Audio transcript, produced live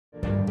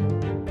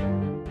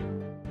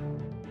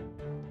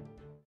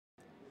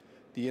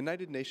The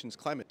United Nations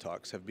climate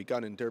talks have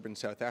begun in Durban,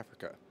 South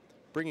Africa,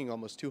 bringing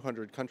almost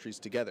 200 countries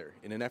together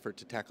in an effort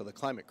to tackle the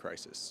climate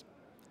crisis.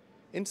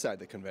 Inside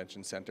the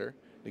convention center,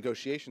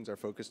 negotiations are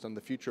focused on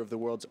the future of the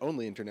world's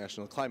only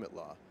international climate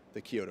law, the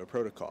Kyoto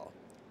Protocol.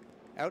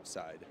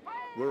 Outside,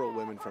 rural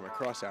women from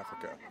across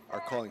Africa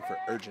are calling for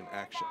urgent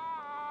action.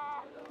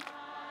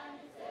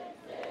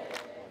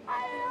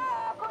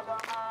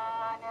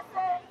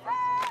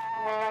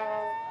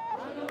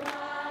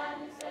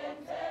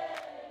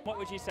 What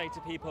would you say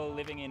to people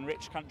living in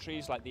rich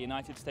countries like the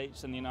United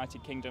States and the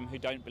United Kingdom who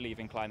don't believe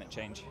in climate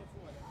change?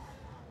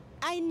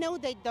 I know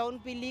they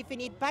don't believe in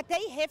it, but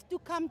they have to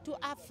come to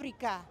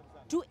Africa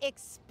to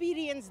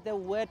experience the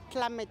word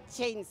climate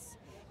change.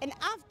 And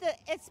after,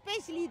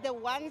 especially the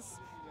ones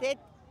that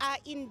are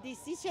in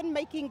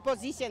decision-making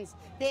positions,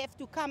 they have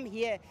to come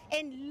here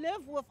and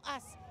live with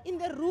us in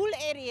the rural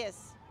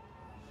areas,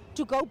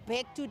 to go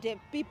back to the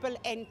people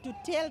and to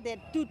tell them,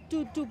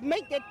 to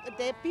make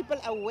the people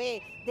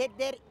aware that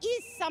there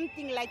is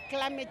something like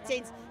climate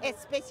change,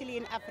 especially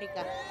in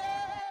Africa.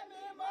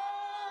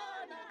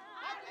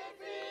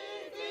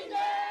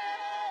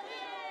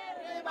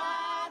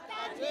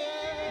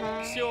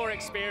 What's your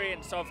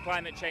experience of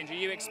climate change? Are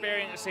you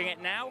experiencing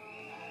it now?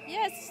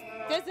 Yes,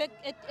 there's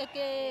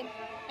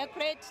a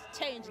great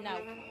change now.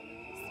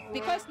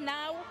 Because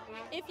now,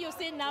 if you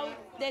see now,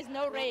 there's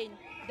no rain,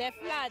 there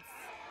are floods,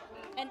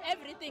 and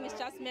everything is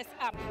just messed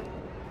up.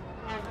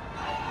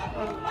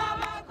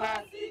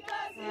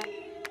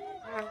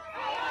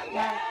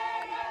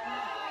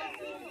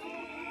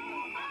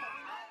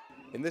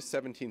 In this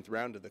 17th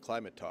round of the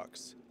climate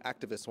talks,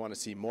 activists want to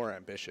see more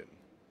ambition.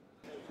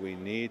 We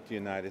need the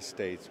United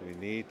States, we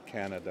need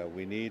Canada,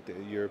 we need the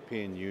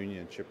European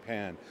Union,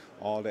 Japan,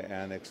 all the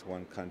Annex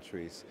I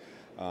countries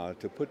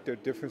to put their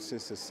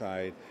differences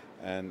aside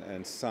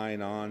and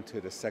sign on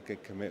to the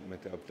second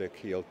commitment of the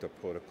Kyoto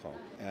Protocol.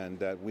 And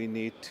that we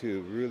need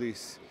to really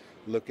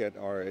look at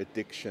our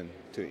addiction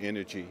to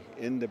energy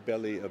in the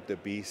belly of the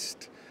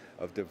beast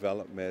of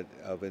development,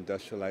 of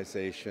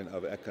industrialization,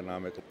 of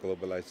economic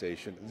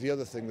globalization. The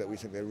other thing that we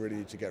think they really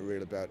need to get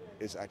real about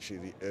is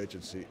actually the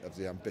urgency of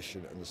the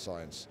ambition and the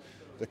science.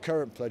 The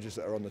current pledges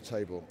that are on the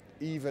table,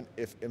 even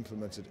if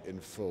implemented in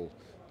full,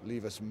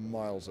 leave us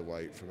miles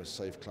away from a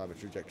safe climate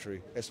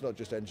trajectory. It's not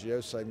just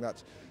NGOs saying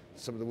that.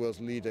 Some of the world's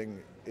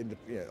leading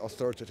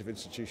authoritative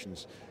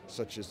institutions,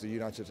 such as the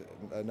United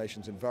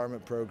Nations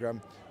Environment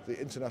Programme, the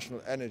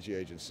International Energy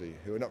Agency,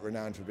 who are not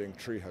renowned for being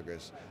tree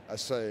huggers, are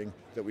saying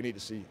that we need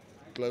to see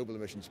global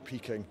emissions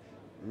peaking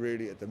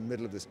really at the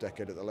middle of this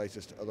decade at the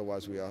latest,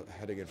 otherwise we are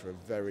heading in for a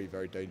very,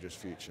 very dangerous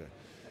future.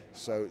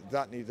 So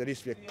there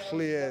needs to be a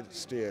clear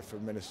steer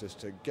from ministers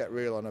to get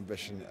real on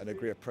ambition and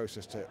agree a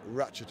process to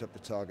ratchet up the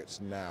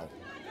targets now.